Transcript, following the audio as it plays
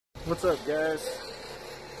What's up, guys?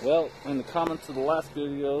 Well, in the comments of the last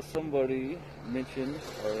video, somebody mentioned,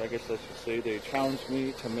 or I guess I should say, they challenged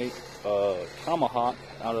me to make a Tomahawk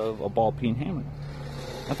out of a ball peen hammer.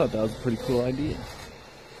 I thought that was a pretty cool idea.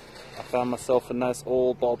 I found myself a nice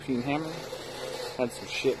old ball peen hammer. Had some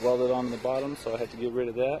shit welded on the bottom, so I had to get rid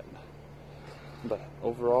of that. But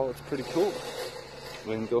overall, it's pretty cool.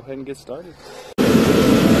 We can go ahead and get started.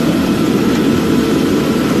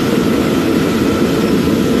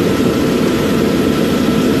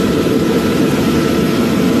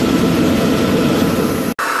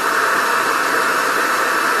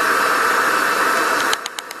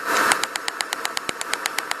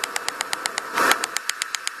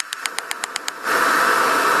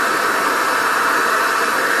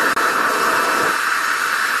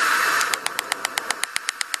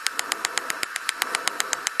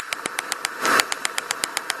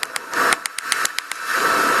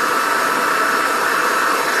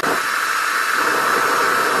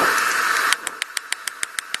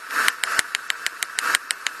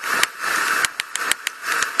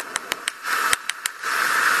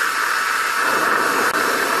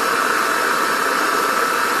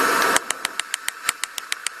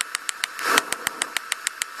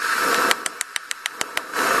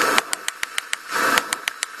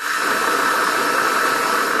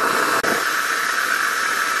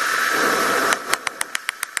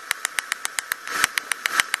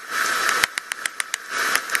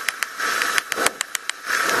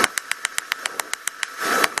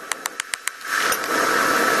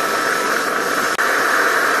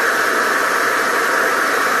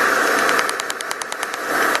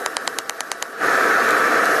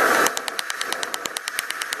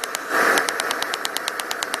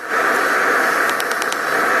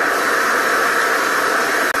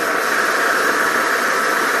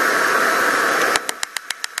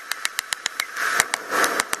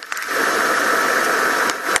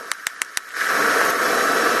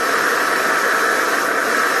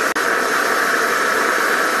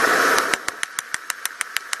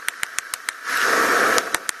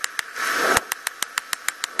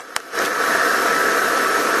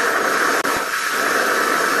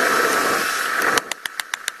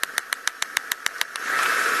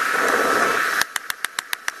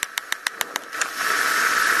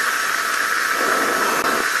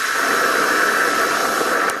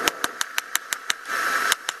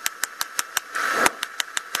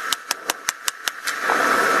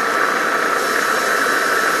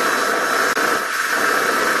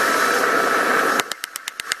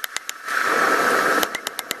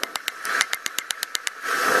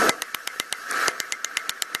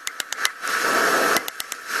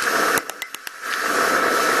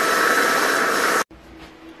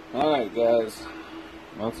 Alright guys,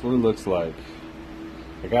 that's what it looks like.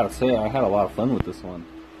 I gotta say, I had a lot of fun with this one.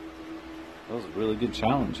 That was a really good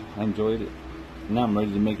challenge. I enjoyed it. Now I'm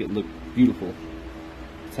ready to make it look beautiful.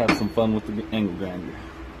 Let's have some fun with the angle grinder.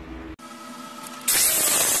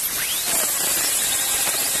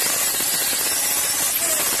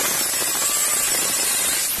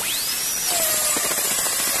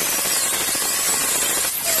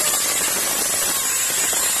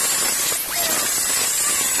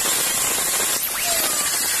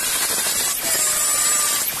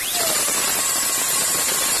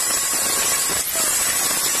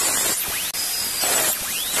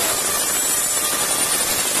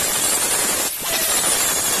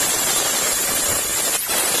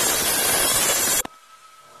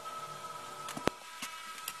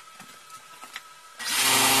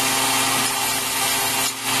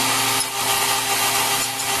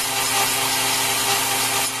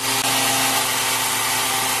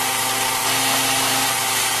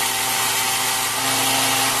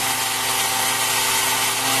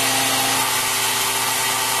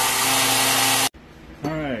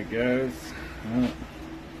 Guys,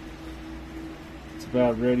 it's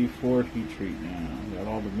about ready for heat treat now. Got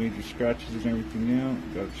all the major scratches and everything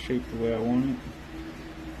out. Got it shaped the way I want it.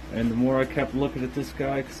 And the more I kept looking at this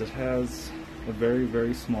guy, because it has a very,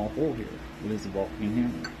 very small hole here. It is a ball peen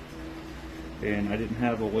hammer. And I didn't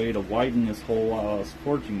have a way to widen this hole while I was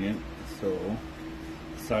forging it, so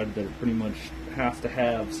I decided that it pretty much has to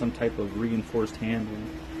have some type of reinforced handle.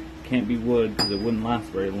 Can't be wood because it wouldn't last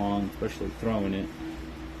very long, especially throwing it.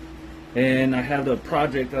 And I had a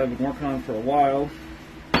project that I've been working on for a while.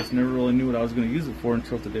 Just never really knew what I was going to use it for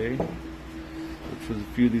until today, which was a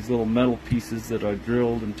few of these little metal pieces that I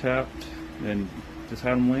drilled and tapped and just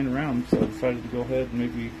had them laying around. So I decided to go ahead and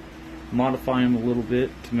maybe modify them a little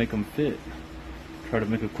bit to make them fit. Try to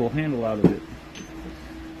make a cool handle out of it.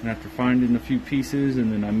 And after finding a few pieces,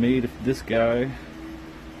 and then I made this guy,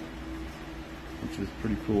 which is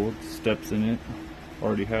pretty cool. Steps in it.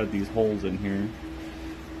 Already had these holes in here.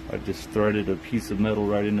 I just threaded a piece of metal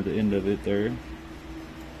right into the end of it there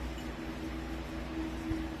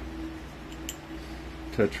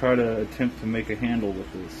to try to attempt to make a handle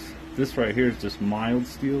with this. This right here is just mild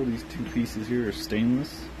steel. These two pieces here are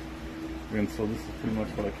stainless. And so this is pretty much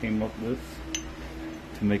what I came up with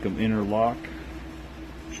to make them interlock.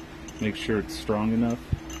 Make sure it's strong enough.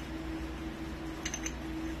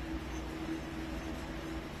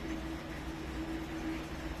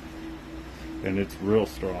 And it's real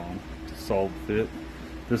strong. It's a solid fit.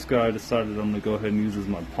 This guy decided I'm going to go ahead and use as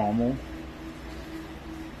my pommel.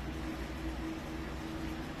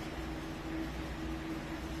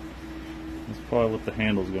 That's probably what the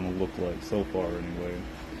handle's going to look like so far anyway.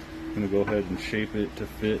 I'm going to go ahead and shape it to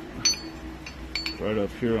fit right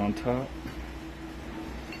up here on top.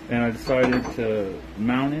 And I decided to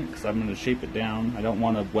mount it because I'm going to shape it down. I don't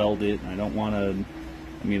want to weld it. I don't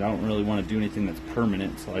really want to do anything that's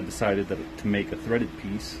permanent, so I decided that to make a threaded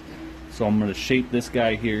piece. So I'm going to shape this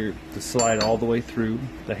guy here to slide all the way through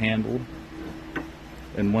the handle.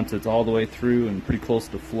 And once it's all the way through and pretty close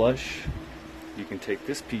to flush, you can take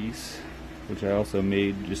this piece, which I also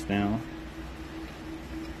made just now,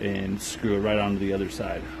 and screw it right onto the other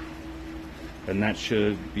side. And that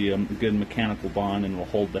should be a good mechanical bond and will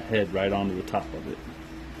hold the head right onto the top of it.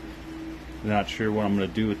 Not sure what I'm going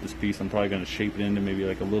to do with this piece. I'm probably going to shape it into maybe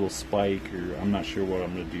like a little spike, or I'm not sure what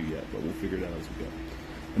I'm going to do yet, but we'll figure it out as we go.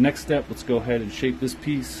 The next step, let's go ahead and shape this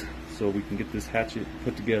piece so we can get this hatchet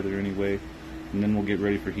put together anyway, and then we'll get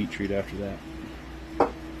ready for heat treat after that.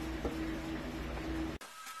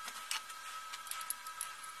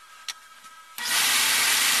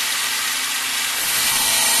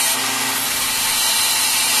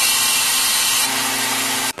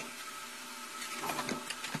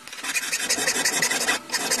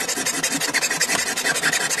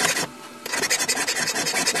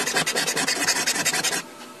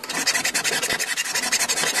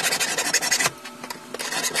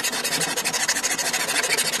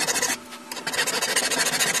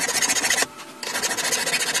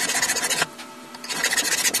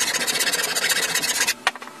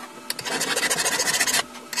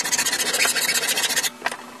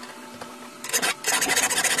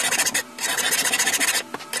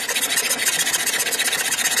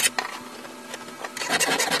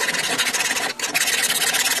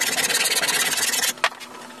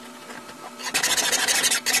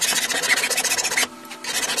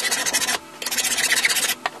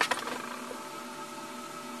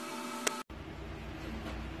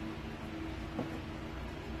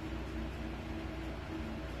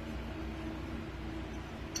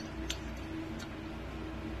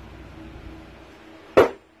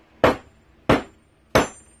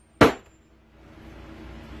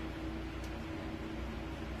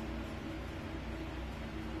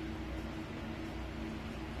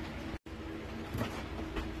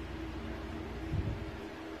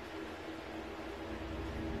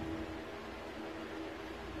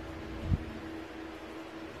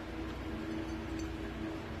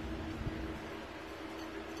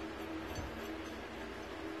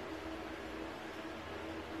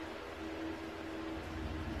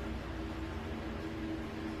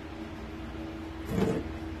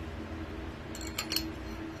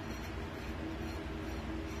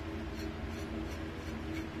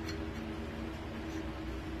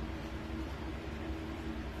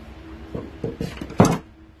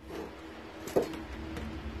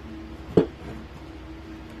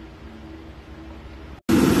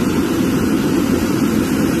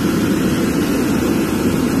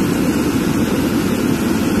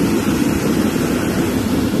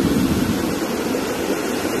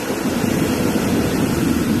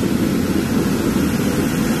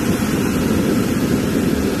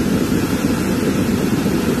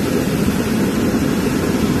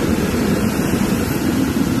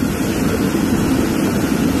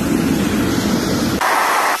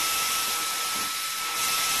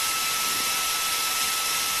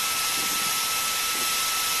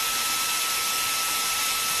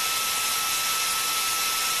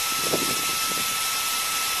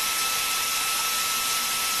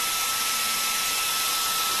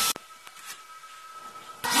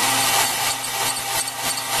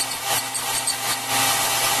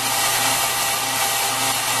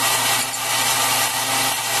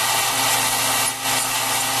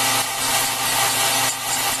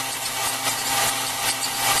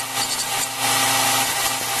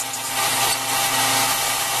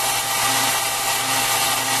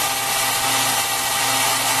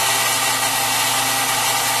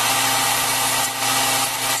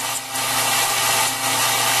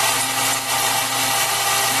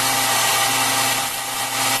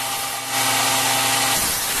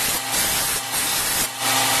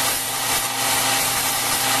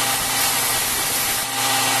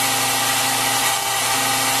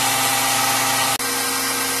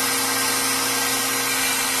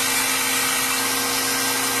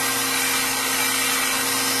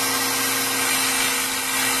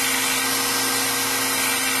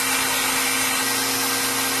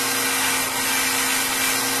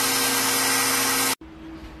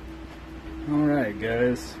 Alright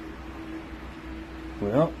guys,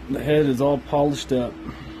 well, the head is all polished up.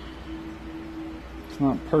 It's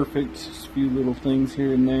not perfect, just a few little things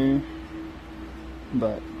here and there,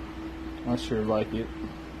 but I sure like it.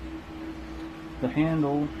 The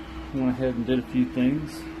handle, I went ahead and did a few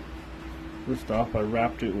things. First off, I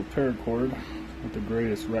wrapped it with paracord. Not the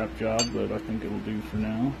greatest wrap job, but I think it'll do for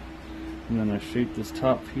now. And then I shaped this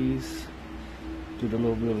top piece, did a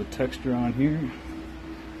little bit of a texture on here.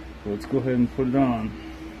 So let's go ahead and put it on.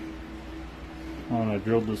 Oh, and I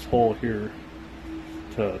drilled this hole here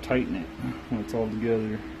to tighten it when it's all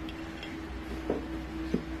together.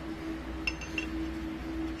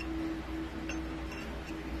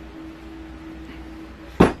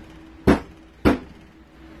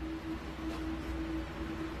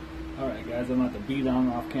 Alright guys, I'm about to beat on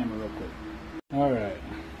off camera real quick. Alright,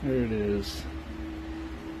 there it is.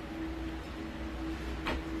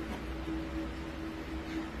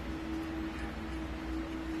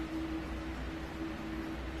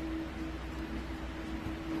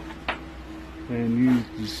 And use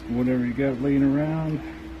just whatever you got laying around.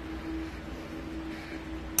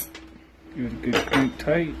 Give it a good crank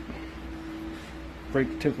tight. Break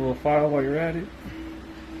the tip of a file while you're at it.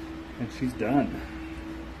 And she's done.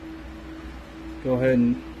 Go ahead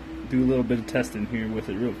and do a little bit of testing here with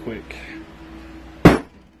it real quick.